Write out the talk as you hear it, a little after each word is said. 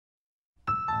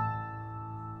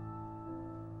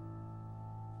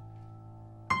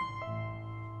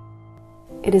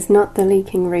It is not the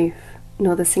leaking roof,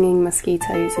 nor the singing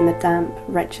mosquitoes in the damp,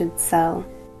 wretched cell.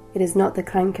 It is not the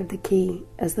clank of the key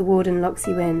as the warden locks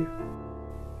you in.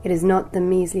 It is not the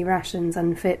measly rations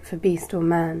unfit for beast or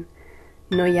man,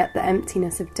 nor yet the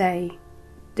emptiness of day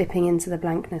dipping into the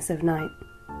blankness of night.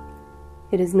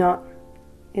 It is not,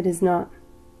 it is not,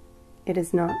 it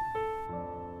is not.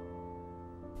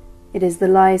 It is the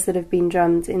lies that have been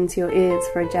drummed into your ears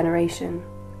for a generation.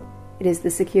 It is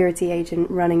the security agent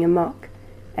running amok,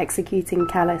 executing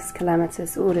callous,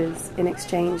 calamitous orders in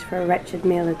exchange for a wretched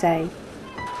meal a day.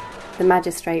 The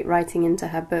magistrate writing into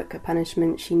her book a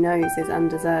punishment she knows is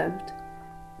undeserved.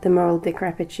 The moral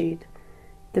decrepitude,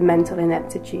 the mental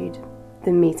ineptitude,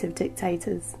 the meat of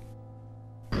dictators.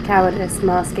 Cowardice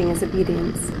masking as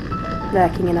obedience,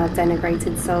 lurking in our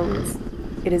denigrated souls.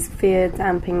 It is fear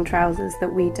damping trousers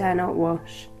that we dare not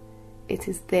wash. It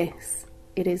is this,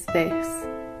 it is this,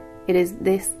 it is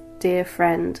this, dear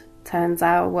friend, turns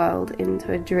our world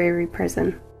into a dreary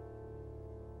prison.